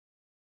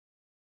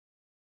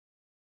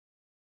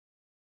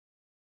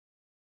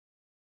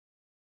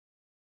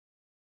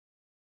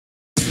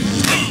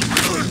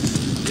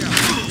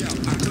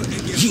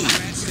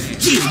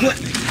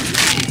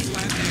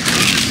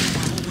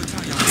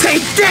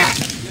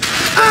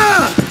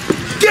that!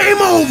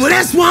 Game over!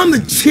 That's why I'm the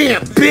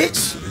champ,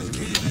 bitch!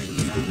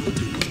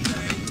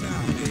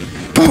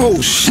 Oh,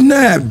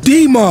 snap,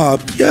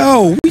 D-Mob.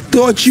 Yo, we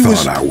thought you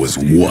Thought I was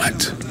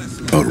what?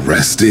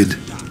 Arrested?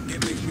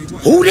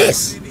 Who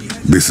this?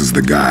 This is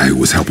the guy who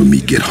was helping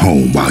me get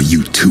home while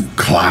you two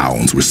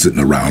clowns were sitting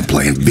around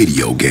playing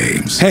video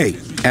games. Hey,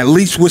 at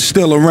least we're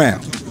still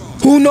around.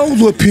 Who knows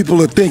what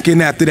people are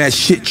thinking after that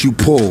shit you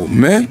pulled,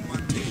 man?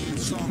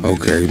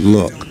 Okay,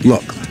 look.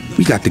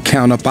 We got to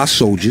count up our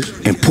soldiers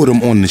and put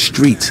them on the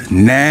streets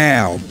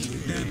now.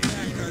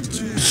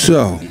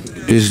 So,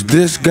 is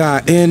this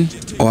guy in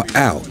or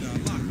out?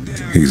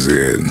 He's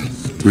in.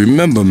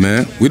 Remember,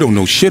 man, we don't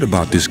know shit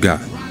about this guy.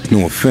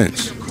 No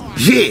offense.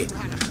 Yeah,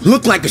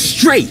 look like a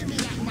straight.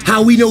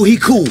 How we know he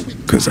cool?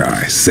 'Cause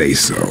I say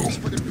so.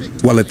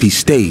 Well, if he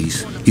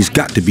stays, he's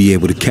got to be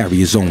able to carry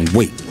his own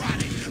weight.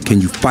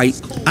 Can you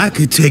fight? I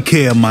could take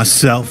care of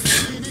myself.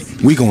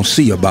 We gonna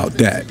see about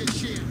that.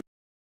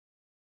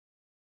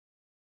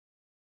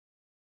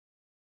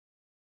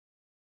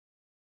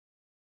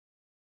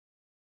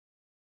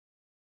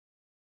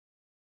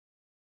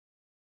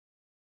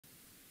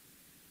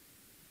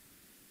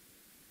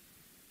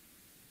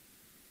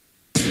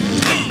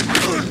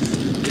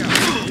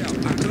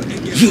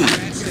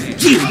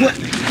 Yeah, what?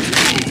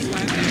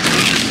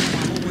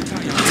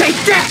 Take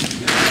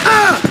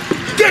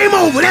that! Game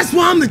over! That's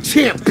why I'm the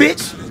champ,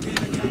 bitch!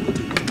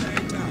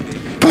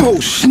 Oh,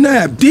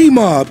 snap,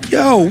 D-Mob.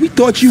 Yo, we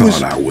thought you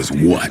Thought I was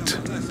what?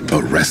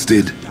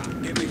 Arrested?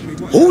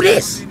 Who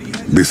this?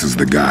 This is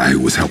the guy who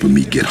was helping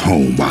me get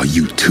home while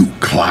you two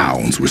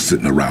clowns were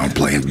sitting around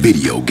playing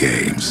video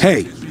games.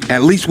 Hey,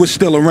 at least we're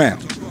still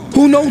around.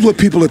 Who knows what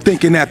people are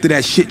thinking after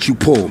that shit you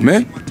pulled,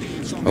 man?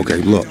 Okay,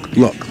 look.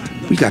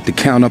 We got to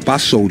count up our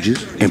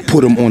soldiers and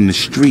put them on the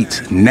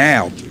streets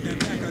now.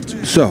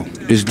 So,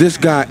 is this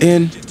guy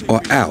in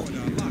or out?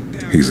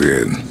 He's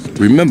in.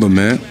 Remember,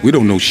 man, we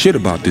don't know shit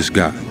about this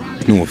guy.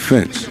 No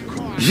offense.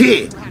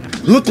 Yeah,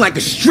 look like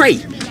a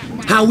straight.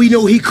 How we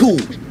know he cool?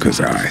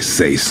 'Cause I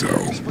say so.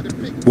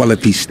 Well,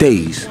 if he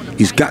stays,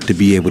 he's got to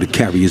be able to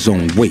carry his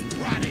own weight.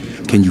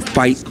 Can you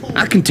fight?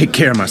 I can take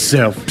care of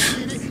myself.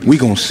 We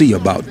gonna see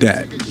about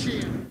that.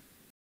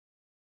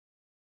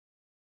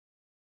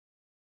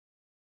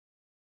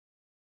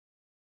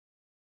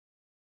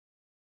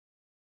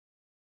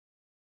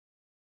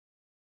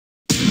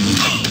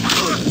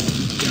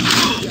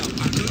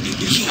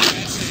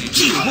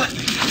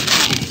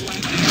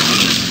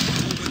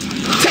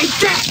 Take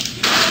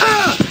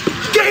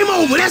that! Game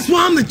over! That's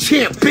why I'm the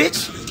champ,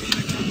 bitch!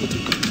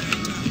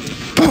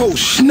 Oh,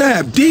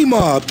 snap,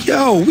 D-Mob.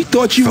 Yo, we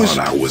thought you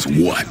Thought I was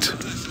what?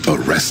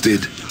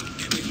 Arrested?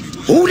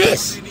 Who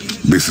this?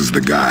 This is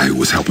the guy who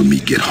was helping me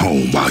get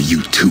home while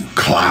you two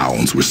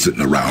clowns were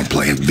sitting around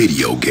playing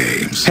video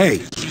games.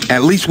 Hey,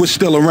 at least we're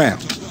still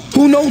around.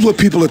 Who knows what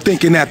people are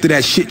thinking after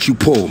that shit you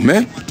pulled,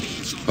 man?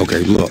 Okay,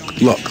 look.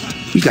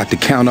 We got to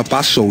count up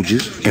our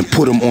soldiers and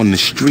put them on the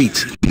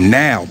streets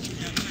now.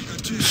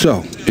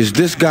 So, is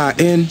this guy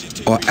in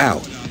or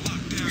out?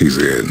 He's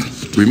in.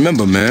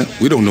 Remember, man,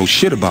 we don't know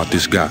shit about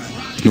this guy.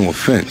 No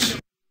offense.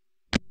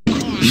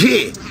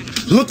 Yeah,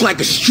 look like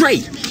a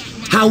straight.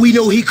 How we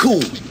know he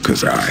cool?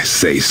 'Cause I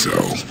say so.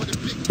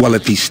 Well,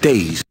 if he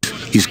stays,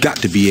 he's got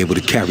to be able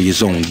to carry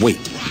his own weight.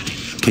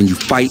 Can you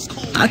fight?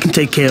 I can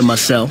take care of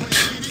myself.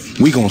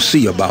 We gonna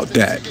see about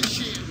that.